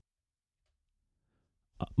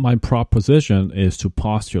My proposition is to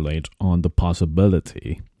postulate on the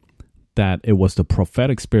possibility that it was the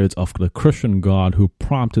prophetic spirit of the Christian God who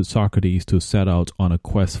prompted Socrates to set out on a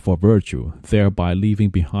quest for virtue, thereby leaving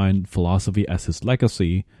behind philosophy as his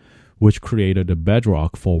legacy, which created the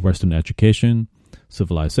bedrock for Western education,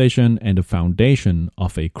 civilization, and the foundation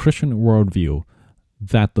of a Christian worldview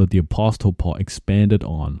that the Apostle Paul expanded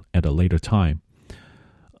on at a later time.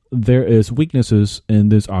 There is weaknesses in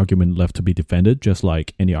this argument left to be defended, just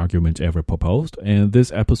like any argument ever proposed, and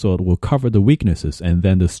this episode will cover the weaknesses and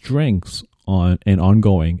then the strengths on an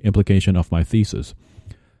ongoing implication of my thesis.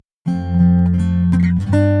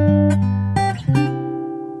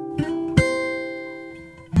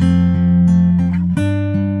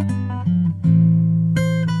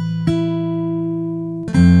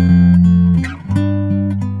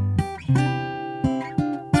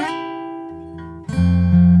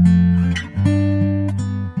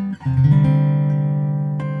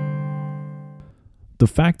 The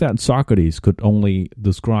fact that Socrates could only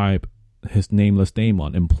describe his nameless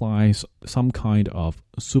daemon implies some kind of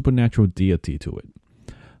supernatural deity to it.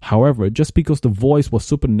 However, just because the voice was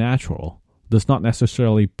supernatural does not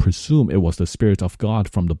necessarily presume it was the Spirit of God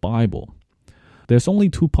from the Bible. There's only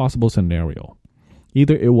two possible scenarios.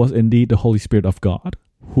 Either it was indeed the Holy Spirit of God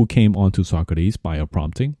who came onto Socrates by a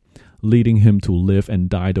prompting, leading him to live and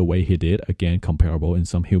die the way he did, again comparable in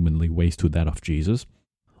some humanly ways to that of Jesus,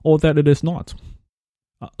 or that it is not.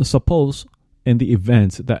 Suppose, in the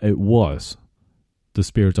event that it was the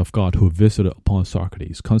Spirit of God who visited upon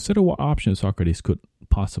Socrates, consider what options Socrates could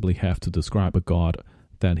possibly have to describe a God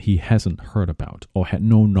that he hasn't heard about, or had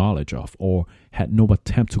no knowledge of, or had no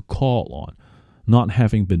attempt to call on, not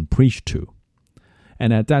having been preached to.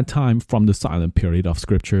 And at that time, from the silent period of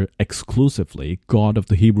Scripture, exclusively God of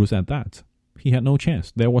the Hebrews at that. He had no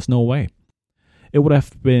chance. There was no way. It would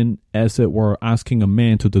have been as it were asking a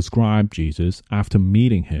man to describe Jesus after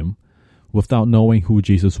meeting him without knowing who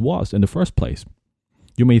Jesus was in the first place.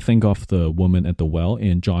 You may think of the woman at the well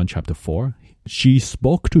in John chapter 4. She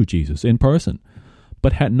spoke to Jesus in person,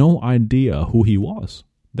 but had no idea who he was,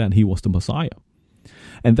 that he was the Messiah.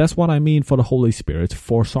 And that's what I mean for the Holy Spirit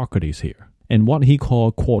for Socrates here, and what he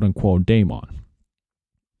called quote-unquote daemon.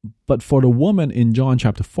 But for the woman in John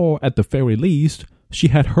chapter 4, at the very least, she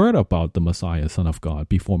had heard about the Messiah, Son of God,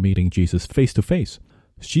 before meeting Jesus face to face.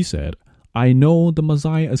 She said, "I know the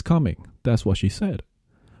Messiah is coming." That's what she said.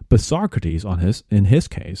 But Socrates, in his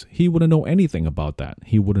case, he wouldn't know anything about that.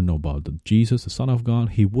 He wouldn't know about Jesus, the Son of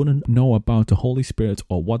God. He wouldn't know about the Holy Spirit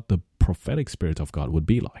or what the prophetic Spirit of God would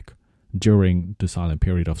be like during the silent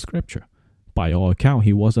period of Scripture. By all account,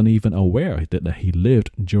 he wasn't even aware that he lived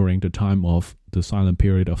during the time of the silent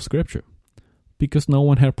period of Scripture, because no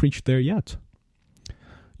one had preached there yet.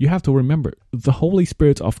 You have to remember, the Holy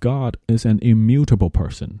Spirit of God is an immutable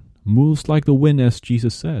person, moves like the wind as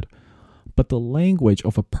Jesus said, but the language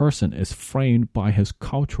of a person is framed by his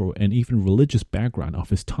cultural and even religious background of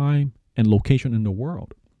his time and location in the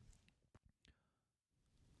world.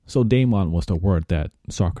 So daemon was the word that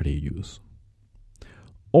Socrates used.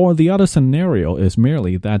 Or the other scenario is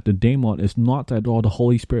merely that the daemon is not at all the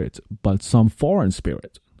Holy Spirit, but some foreign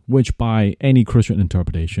spirit, which by any Christian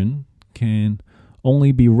interpretation can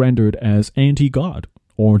only be rendered as anti-God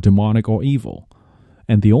or demonic or evil.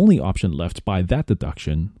 And the only option left by that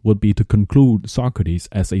deduction would be to conclude Socrates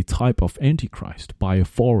as a type of antichrist by a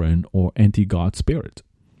foreign or anti-God spirit.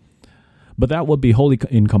 But that would be wholly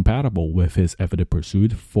incompatible with his evident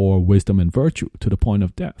pursuit for wisdom and virtue to the point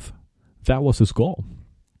of death. That was his goal.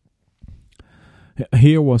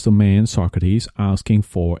 Here was a man, Socrates, asking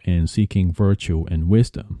for and seeking virtue and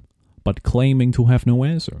wisdom, but claiming to have no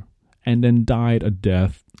answer, and then died a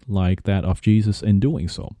death like that of Jesus in doing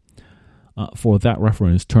so. For that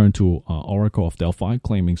reference, turn to Oracle of Delphi,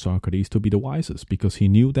 claiming Socrates to be the wisest because he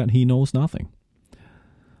knew that he knows nothing.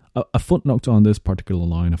 A footnote on this particular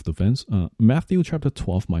line of defense, Matthew chapter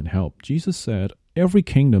 12 might help. Jesus said, "Every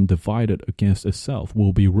kingdom divided against itself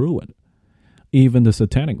will be ruined, even the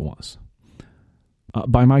satanic ones."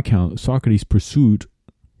 By my count, Socrates' pursuit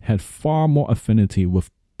had far more affinity with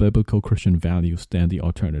biblical Christian values than the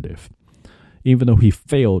alternative, even though he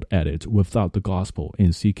failed at it without the gospel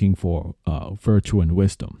in seeking for virtue and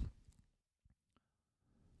wisdom.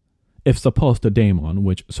 If suppose the daemon,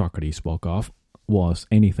 which Socrates spoke of, was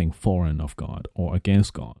anything foreign of God or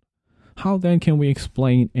against God, how then can we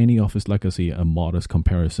explain any of his legacy a modest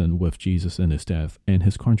comparison with Jesus in his death and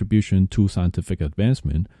his contribution to scientific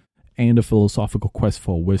advancement and the philosophical quest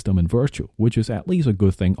for wisdom and virtue, which is at least a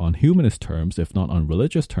good thing on humanist terms, if not on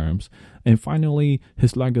religious terms, and finally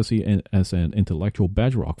his legacy as an intellectual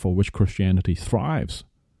bedrock for which Christianity thrives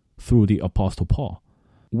through the Apostle Paul?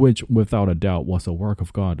 which without a doubt was a work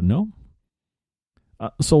of God? No.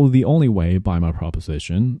 So the only way, by my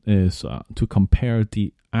proposition, is to compare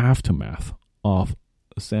the aftermath of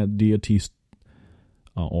said deity's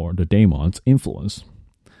or the daemon's influence.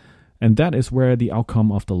 And that is where the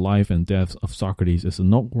outcome of the life and death of Socrates is a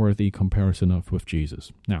noteworthy comparison with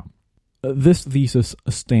Jesus. Now, this thesis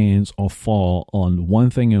stands or falls on one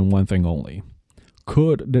thing and one thing only.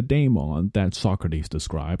 Could the daemon that Socrates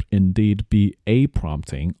described indeed be a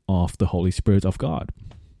prompting of the Holy Spirit of God?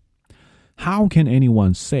 How can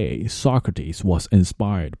anyone say Socrates was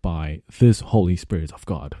inspired by this Holy Spirit of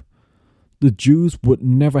God? The Jews would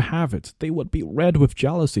never have it. They would be red with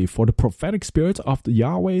jealousy for the prophetic spirit of the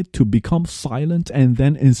Yahweh to become silent and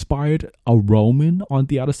then inspired a Roman on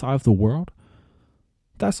the other side of the world.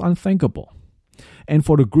 That's unthinkable. And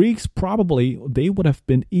for the Greeks, probably they would have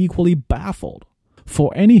been equally baffled.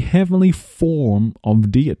 For any heavenly form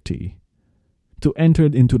of deity to enter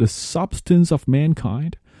into the substance of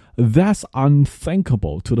mankind, that's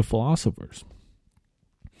unthinkable to the philosophers.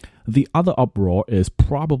 The other uproar is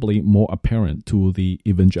probably more apparent to the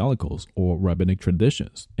evangelicals or rabbinic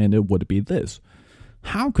traditions, and it would be this.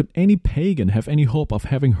 How could any pagan have any hope of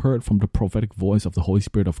having heard from the prophetic voice of the Holy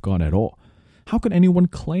Spirit of God at all? How could anyone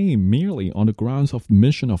claim merely on the grounds of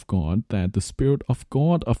mission of God that the Spirit of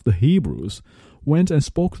God of the Hebrews went and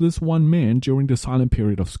spoke to this one man during the silent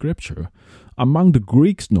period of Scripture, among the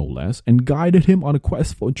Greeks no less, and guided him on a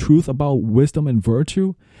quest for truth about wisdom and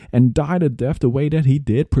virtue, and died a death the way that he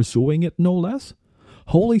did, pursuing it no less?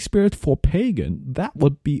 Holy Spirit for pagan, that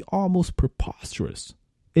would be almost preposterous,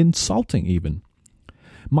 insulting even.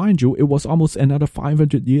 Mind you, it was almost another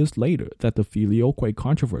 500 years later that the Filioque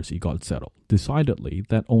controversy got settled, decidedly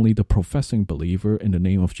that only the professing believer in the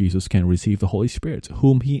name of Jesus can receive the Holy Spirit,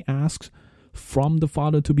 whom he asks from the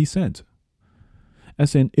Father to be sent.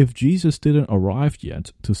 As in, if Jesus didn't arrive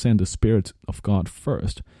yet to send the Spirit of God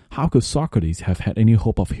first, how could Socrates have had any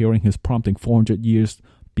hope of hearing his prompting 400 years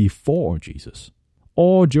before Jesus,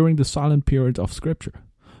 or during the silent period of Scripture?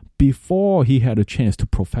 Before he had a chance to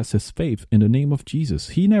profess his faith in the name of Jesus,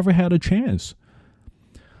 he never had a chance.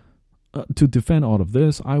 To defend all of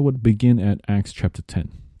this, I would begin at Acts chapter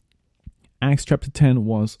 10. Acts chapter 10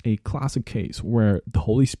 was a classic case where the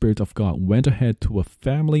Holy Spirit of God went ahead to a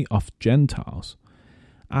family of Gentiles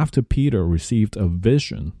after Peter received a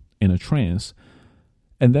vision in a trance,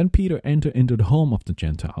 and then Peter entered into the home of the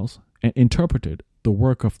Gentiles and interpreted the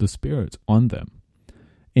work of the Spirit on them,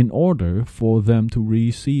 in order for them to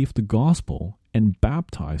receive the gospel and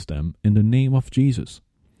baptize them in the name of Jesus.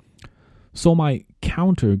 So my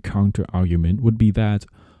counter argument would be that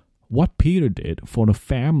what Peter did for the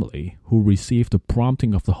family who received the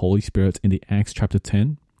prompting of the Holy Spirit in the Acts chapter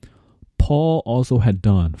 10, Paul also had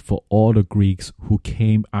done for all the Greeks who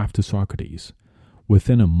came after Socrates,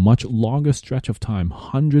 within a much longer stretch of time,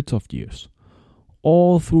 hundreds of years,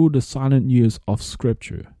 all through the silent years of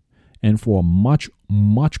Scripture, and for a much,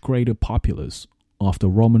 much greater populace of the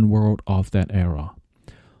Roman world of that era.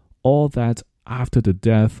 All that after the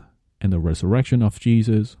death and the resurrection of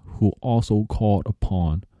Jesus, who also called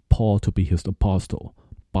upon Paul to be his apostle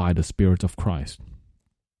by the Spirit of Christ.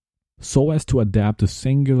 So as to adapt the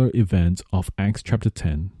singular events of Acts chapter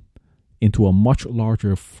 10 into a much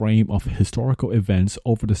larger frame of historical events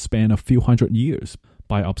over the span of a few hundred years,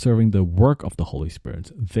 by observing the work of the Holy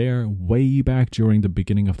Spirit there way back during the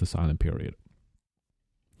beginning of the silent period.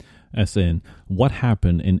 As in, what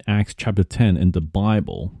happened in Acts chapter 10 in the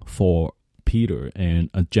Bible for Peter and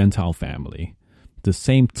a Gentile family, the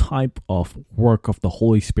same type of work of the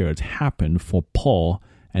Holy Spirit happened for Paul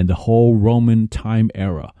and the whole Roman time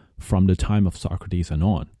era from the time of Socrates and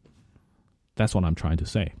on. That's what I'm trying to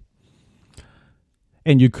say.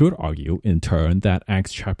 And you could argue, in turn, that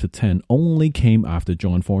Acts chapter 10 only came after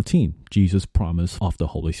John 14, Jesus' promise of the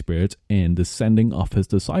Holy Spirit and the sending of his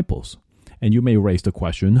disciples. And you may raise the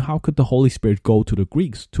question, how could the Holy Spirit go to the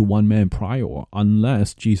Greeks, to one man prior,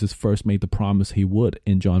 unless Jesus first made the promise he would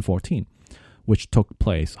in John 14, which took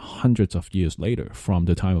place hundreds of years later from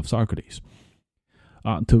the time of Socrates?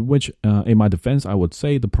 To which, in my defense, I would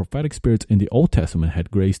say the prophetic spirits in the Old Testament had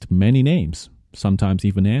graced many names, sometimes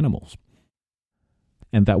even animals.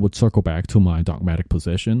 And that would circle back to my dogmatic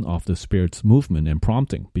position of the Spirit's movement and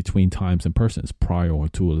prompting between times and persons prior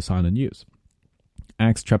to the silent years.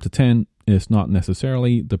 Acts chapter 10 is not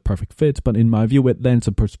necessarily the perfect fit, but in my view it lends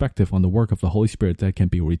a perspective on the work of the Holy Spirit that can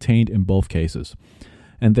be retained in both cases.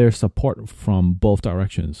 And there's support from both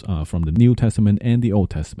directions, from the New Testament and the Old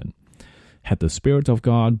Testament. Had the Spirit of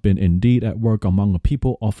God been indeed at work among a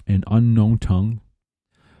people of an unknown tongue?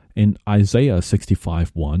 In Isaiah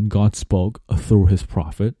 65:1, God spoke through his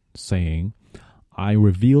prophet, saying, I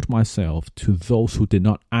revealed myself to those who did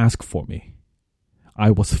not ask for me.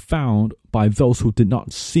 I was found by those who did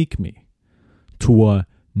not seek me. To a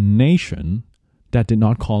nation that did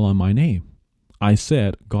not call on my name. I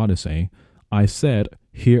said, God is saying, I said,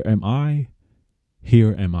 here am I,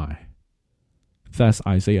 here am I. That's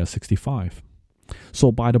Isaiah 65.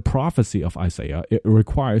 So by the prophecy of Isaiah, it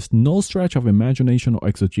requires no stretch of imagination or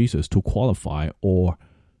exegesis to qualify or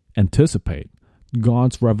anticipate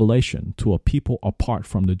God's revelation to a people apart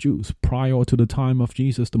from the Jews prior to the time of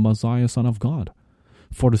Jesus, the Messiah, Son of God,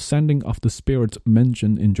 for the sending of the Spirit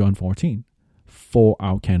mentioned in John 14, for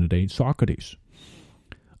our candidate Socrates.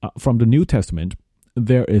 From the New Testament,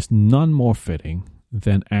 there is none more fitting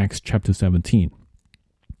than Acts chapter 17,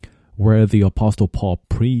 where the Apostle Paul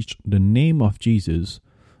preached the name of Jesus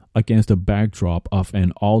against the backdrop of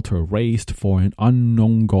an altar raised for an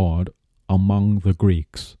unknown God among the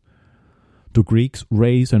Greeks. The Greeks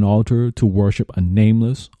raised an altar to worship a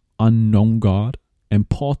nameless, unknown God, and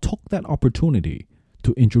Paul took that opportunity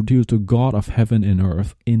to introduce the God of heaven and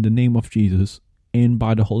earth in the name of Jesus and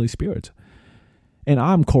by the Holy Spirit. And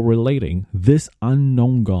I'm correlating this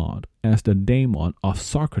unknown God as the daemon of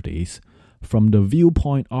Socrates from the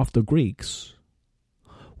viewpoint of the Greeks,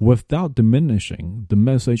 without diminishing the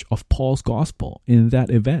message of Paul's gospel in that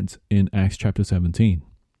event in Acts chapter 17.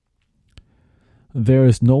 There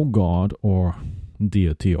is no God or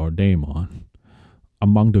deity or daemon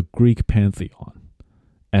among the Greek pantheon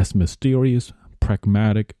as mysterious,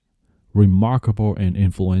 pragmatic, remarkable, and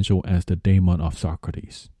influential as the daemon of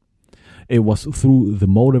Socrates. It was through the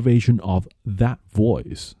motivation of that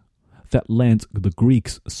voice that lent the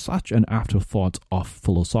Greeks such an afterthought of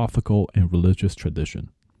philosophical and religious tradition.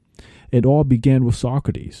 It all began with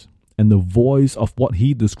Socrates and the voice of what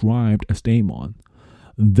he described as daemon.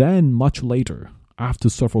 Then, much later, after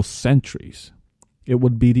several centuries, it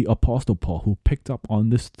would be the Apostle Paul who picked up on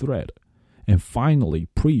this thread and finally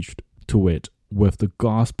preached to it with the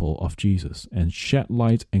gospel of Jesus and shed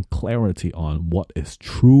light and clarity on what is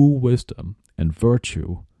true wisdom and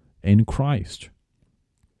virtue in Christ.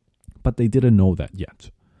 But they didn't know that yet.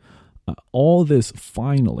 All this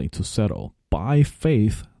finally to settle by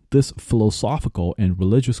faith this philosophical and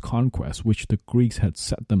religious conquest which the Greeks had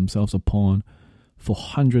set themselves upon for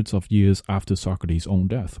hundreds of years after Socrates' own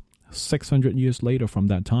death, 600 years later from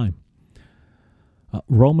that time.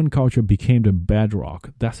 Roman culture became the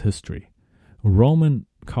bedrock. That's history. Roman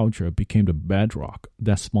culture became the bedrock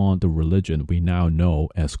that spawned the religion we now know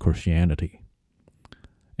as Christianity.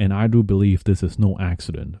 And I do believe this is no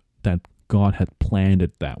accident, that God had planned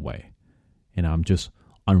it that way. And I'm just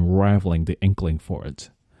unraveling the inkling for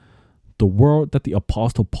it. The world that the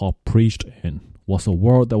Apostle Paul preached in was a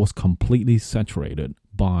world that was completely saturated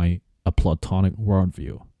by a Platonic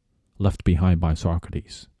worldview left behind by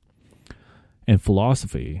Socrates. And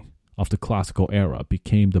philosophy of the classical era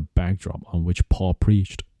became the backdrop on which Paul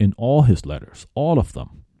preached in all his letters, all of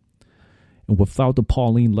them. And without the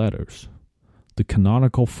Pauline letters, the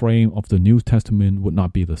canonical frame of the New Testament would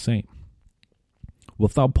not be the same.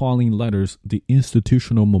 Without Pauline letters, the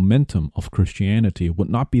institutional momentum of Christianity would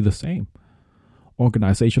not be the same.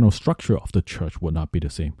 Organizational structure of the church would not be the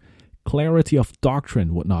same. Clarity of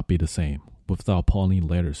doctrine would not be the same without Pauline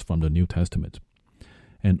letters from the New Testament.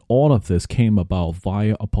 And all of this came about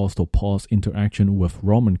via Apostle Paul's interaction with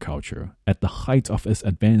Roman culture at the height of its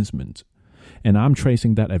advancement. And I'm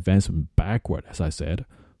tracing that advancement backward, as I said,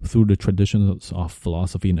 through the traditions of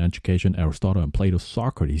philosophy and education, Aristotle and Plato,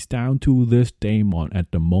 Socrates, down to this daemon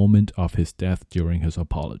at the moment of his death during his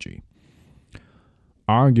apology.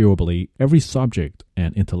 Arguably, every subject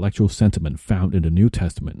and intellectual sentiment found in the New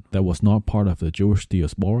Testament that was not part of the Jewish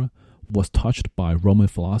diaspora was touched by Roman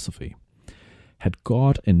philosophy. Had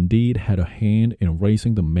God indeed had a hand in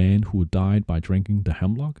raising the man who died by drinking the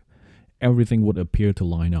hemlock, everything would appear to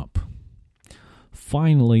line up.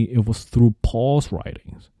 Finally, it was through Paul's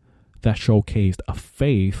writings that showcased a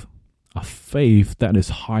faith that is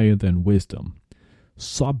higher than wisdom.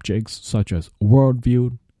 Subjects such as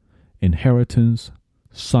worldview, inheritance,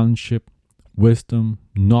 sonship, wisdom,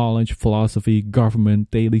 knowledge, philosophy, government,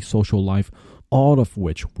 daily social life, all of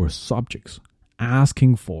which were subjects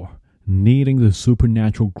asking for, needing the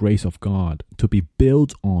supernatural grace of God to be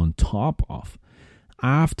built on top of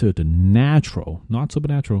after the natural, not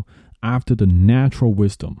supernatural, after the natural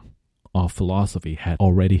wisdom of philosophy had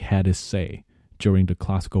already had its say during the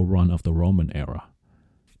classical run of the Roman era.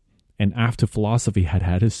 And after philosophy had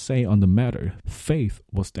had its say on the matter, faith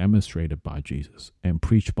was demonstrated by Jesus and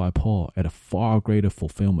preached by Paul at a far greater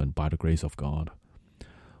fulfillment by the grace of God.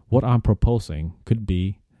 What I'm proposing could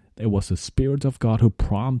be It was the Spirit of God who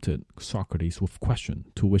prompted Socrates with questions,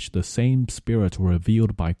 to which the same Spirit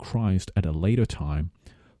revealed by Christ at a later time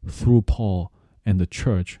through Paul and the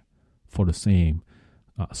church for the same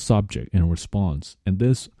subject and response. And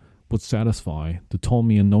this would satisfy the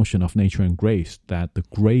Thomian notion of nature and grace, that the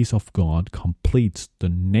grace of God completes the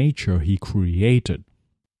nature he created,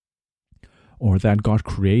 or that God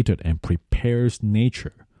created and prepares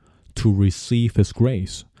nature to receive his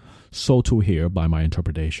grace. So too here, by my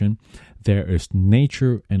interpretation, there is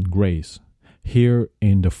nature and grace here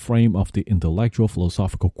in the frame of the intellectual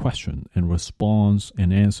philosophical question and response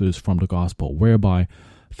and answers from the gospel, whereby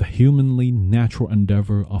the humanly natural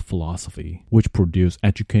endeavor of philosophy, which produced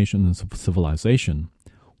education and civilization,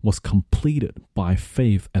 was completed by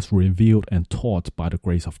faith as revealed and taught by the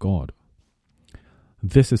grace of God.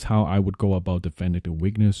 This is how I would go about defending the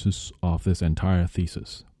weaknesses of this entire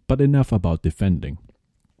thesis. But enough about defending.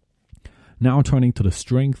 Now turning to the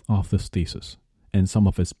strength of this thesis and some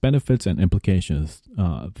of its benefits and implications,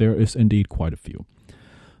 there is indeed quite a few.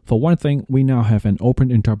 For one thing, we now have an open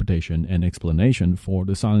interpretation and explanation for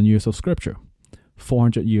the silent years of Scripture.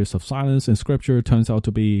 400 years of silence in Scripture turns out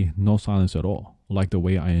to be no silence at all. Like the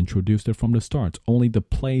way I introduced it from the start, only the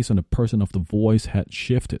place and the person of the voice had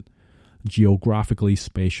shifted, geographically,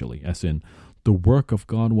 spatially, as in the work of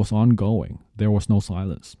God was ongoing. There was no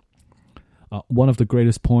silence. One of the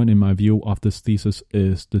greatest points in my view of this thesis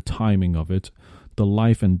is the timing of it. The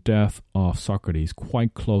life and death of Socrates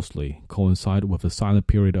quite closely coincide with the silent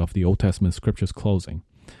period of the Old Testament scriptures closing.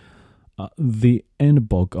 The end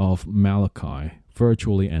book of Malachi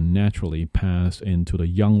virtually and naturally passed into the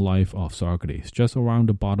young life of Socrates, just around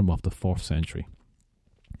the bottom of the 4th century.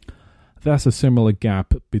 That's a similar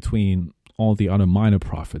gap between all the other minor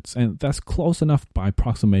prophets, and that's close enough by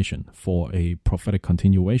approximation for a prophetic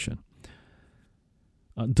continuation.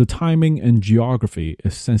 The timing and geography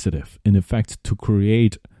is sensitive, in effect, to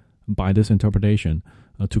create, by this interpretation,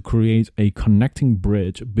 to create a connecting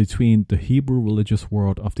bridge between the Hebrew religious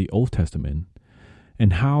world of the Old Testament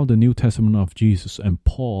and how the New Testament of Jesus and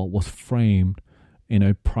Paul was framed in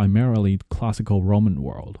a primarily classical Roman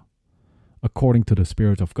world, according to the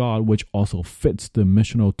Spirit of God, which also fits the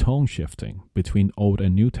missional tone shifting between Old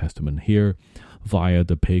and New Testament here via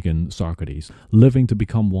the pagan Socrates, living to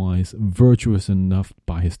become wise, virtuous enough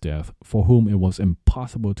by his death, for whom it was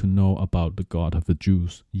impossible to know about the God of the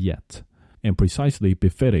Jews yet, and precisely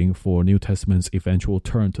befitting for New Testament's eventual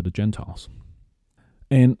turn to the Gentiles.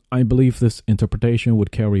 And I believe this interpretation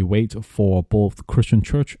would carry weight for both the Christian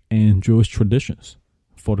church and Jewish traditions.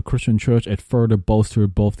 For the Christian church, it further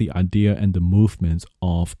bolstered both the idea and the movements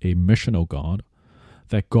of a missional God,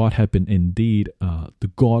 that God had been indeed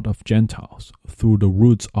the God of Gentiles. Through the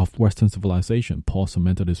roots of Western civilization, Paul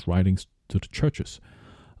cemented his writings to the churches,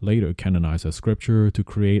 later canonized as scripture to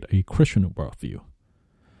create a Christian worldview.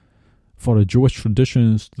 For the Jewish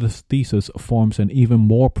traditions, this thesis forms an even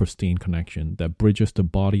more pristine connection that bridges the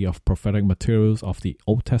body of prophetic materials of the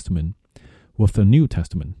Old Testament with the New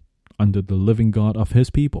Testament under the living God of his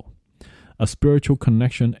people. A spiritual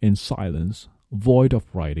connection in silence, void of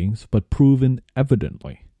writings, but proven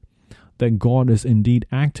evidently that God is indeed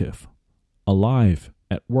active, alive,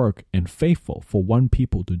 at work, and faithful for one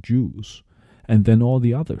people, the Jews, and then all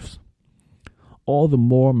the others. All the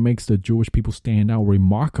more makes the Jewish people stand out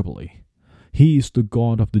remarkably. He is the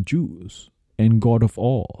God of the Jews and God of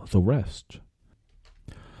all the rest.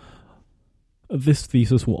 This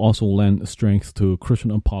thesis will also lend strength to Christian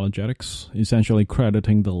apologetics, essentially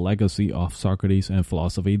crediting the legacy of Socrates and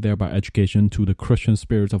philosophy, thereby education to the Christian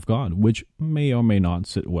spirit of God, which may or may not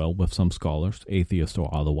sit well with some scholars, atheists or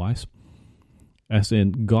otherwise. As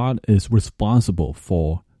in, God is responsible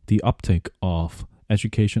for the uptake of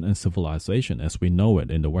education and civilization as we know it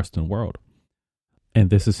in the Western world. And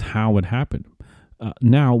this is how it happened.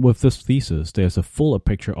 Now, with this thesis, there's a fuller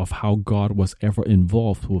picture of how God was ever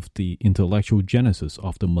involved with the intellectual genesis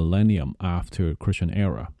of the millennium after Christian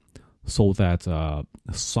era, so that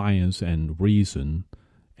science and reason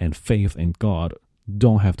and faith in God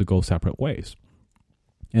don't have to go separate ways.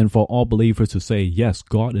 And for all believers to say, yes,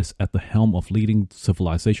 God is at the helm of leading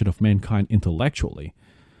civilization of mankind intellectually,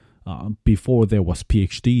 before there was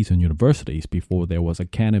PhDs and universities, before there was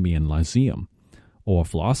academy and lyceum or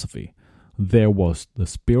philosophy, there was the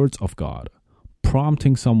Spirit of God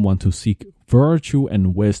prompting someone to seek virtue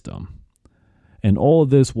and wisdom. And all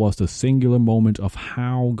this was the singular moment of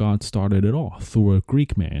how God started it all through a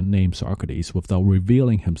Greek man named Socrates without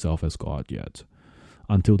revealing himself as God yet,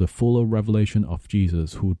 until the fuller revelation of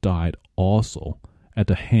Jesus, who died also at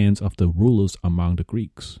the hands of the rulers among the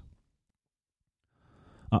Greeks.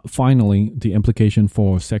 Finally, the implication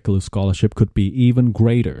for secular scholarship could be even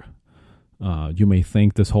greater. You may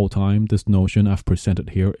think this whole time this notion I've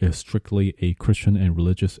presented here is strictly a Christian and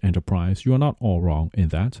religious enterprise. You are not all wrong in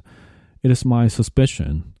that. It is my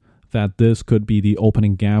suspicion that this could be the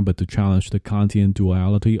opening gambit to challenge the Kantian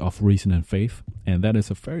duality of reason and faith, and that is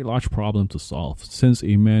a very large problem to solve, since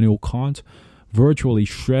Immanuel Kant virtually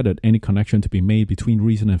shredded any connection to be made between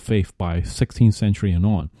reason and faith by 16th century and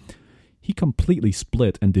on. He completely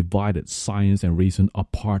split and divided science and reason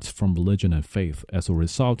apart from religion and faith. As a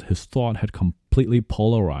result, his thought had completely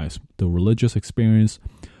polarized the religious experience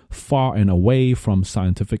far and away from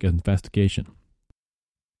scientific investigation.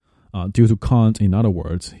 Due to Kant, in other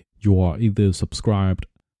words, you are either subscribed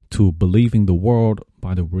to believing the world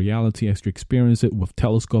by the reality as you experience it with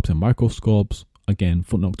telescopes and microscopes, again,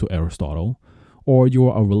 footnote to Aristotle, or you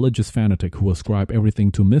are a religious fanatic who ascribe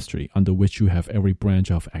everything to mystery, under which you have every branch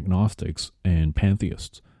of agnostics and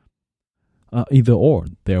pantheists. Either or,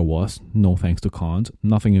 there was, no thanks to Kant,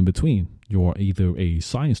 nothing in between. You are either a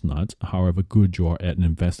science nut, however good you are at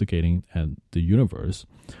investigating the universe,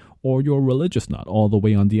 or you're a religious nut, all the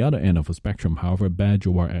way on the other end of the spectrum, however bad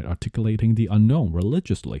you are at articulating the unknown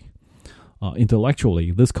religiously.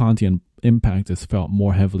 Intellectually, this Kantian impact is felt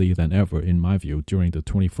more heavily than ever, in my view, during the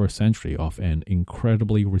 21st century of an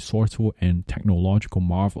incredibly resourceful and technological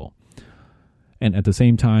marvel. And at the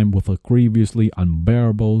same time, with a grievously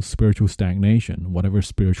unbearable spiritual stagnation, whatever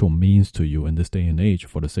spiritual means to you in this day and age,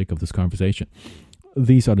 for the sake of this conversation.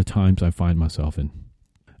 These are the times I find myself in.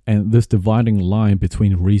 And this dividing line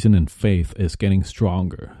between reason and faith is getting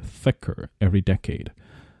stronger, thicker every decade.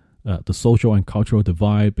 The social and cultural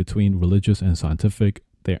divide between religious and scientific,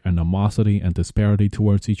 their animosity and disparity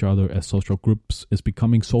towards each other as social groups is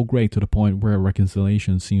becoming so great to the point where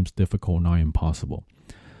reconciliation seems difficult, nigh impossible.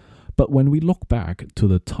 But when we look back to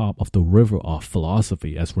the top of the river of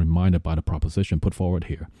philosophy, as reminded by the proposition put forward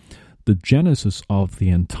here, the genesis of the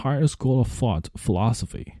entire school of thought,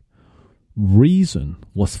 philosophy, reason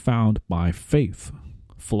was found by faith.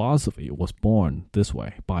 Philosophy was born this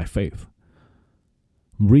way, by faith.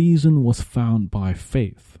 Reason was found by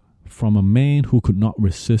faith from a man who could not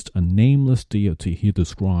resist a nameless deity he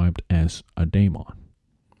described as a daemon.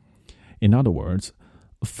 In other words,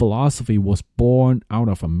 philosophy was born out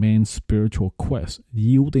of a man's spiritual quest,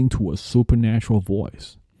 yielding to a supernatural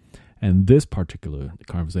voice. And this particular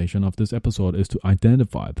conversation of this episode is to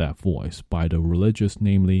identify that voice by the religious,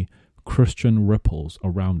 namely Christian ripples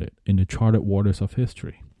around it in the charted waters of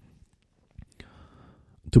history.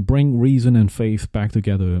 To bring reason and faith back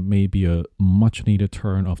together may be a much-needed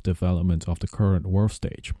turn of development of the current world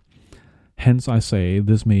stage. Hence, I say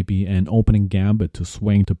this may be an opening gambit to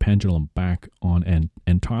swing the pendulum back on an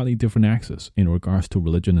entirely different axis in regards to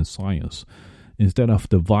religion and science. Instead of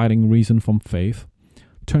dividing reason from faith,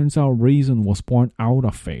 turns out reason was born out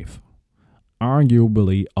of faith.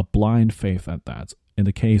 Arguably a blind faith at that. In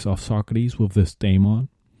the case of Socrates with this daemon,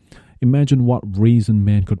 imagine what reason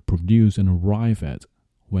man could produce and arrive at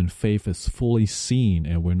when faith is fully seen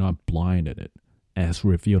and we're not blinded it, as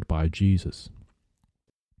revealed by Jesus.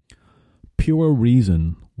 Pure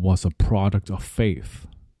reason was a product of faith.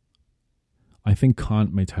 I think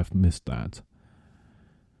Kant might have missed that.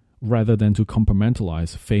 Rather than to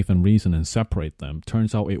compartmentalize faith and reason and separate them,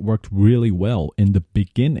 turns out it worked really well in the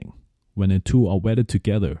beginning when the two are wedded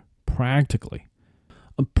together practically.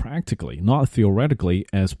 Practically, not theoretically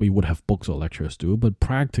as we would have books or lectures do, but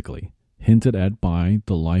practically, hinted at by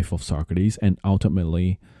the life of Socrates and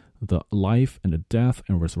ultimately the life and the death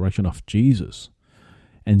and resurrection of Jesus.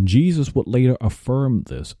 And Jesus would later affirm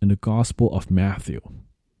this in the Gospel of Matthew,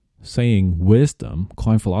 saying wisdom,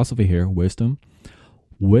 calling philosophy here wisdom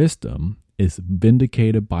is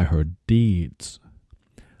vindicated by her deeds.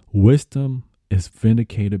 Wisdom is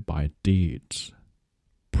vindicated by deeds,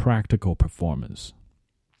 practical performance.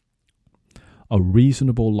 A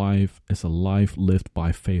reasonable life is a life lived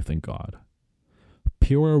by faith in God.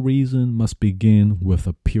 Pure reason must begin with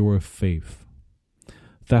a pure faith.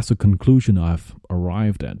 That's the conclusion I've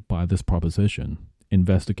arrived at by this proposition,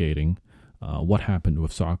 investigating what happened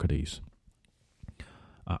with Socrates.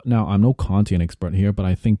 Now, I'm no Kantian expert here, but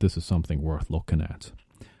I think this is something worth looking at.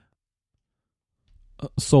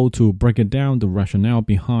 So to break it down, the rationale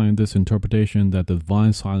behind this interpretation that the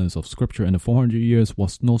divine silence of Scripture in the 400 years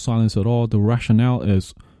was no silence at all, the rationale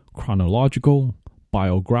is chronological,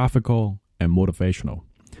 biographical, and motivational.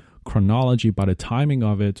 Chronology by the timing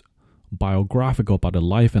of it, biographical by the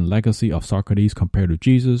life and legacy of Socrates compared to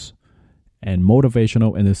Jesus, and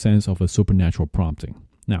motivational in the sense of a supernatural prompting.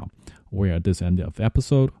 Now, we're at this end of the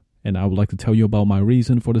episode, And I would like to tell you about my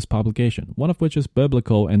reason for this publication, one of which is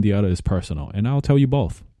biblical and the other is personal, and I'll tell you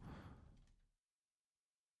both.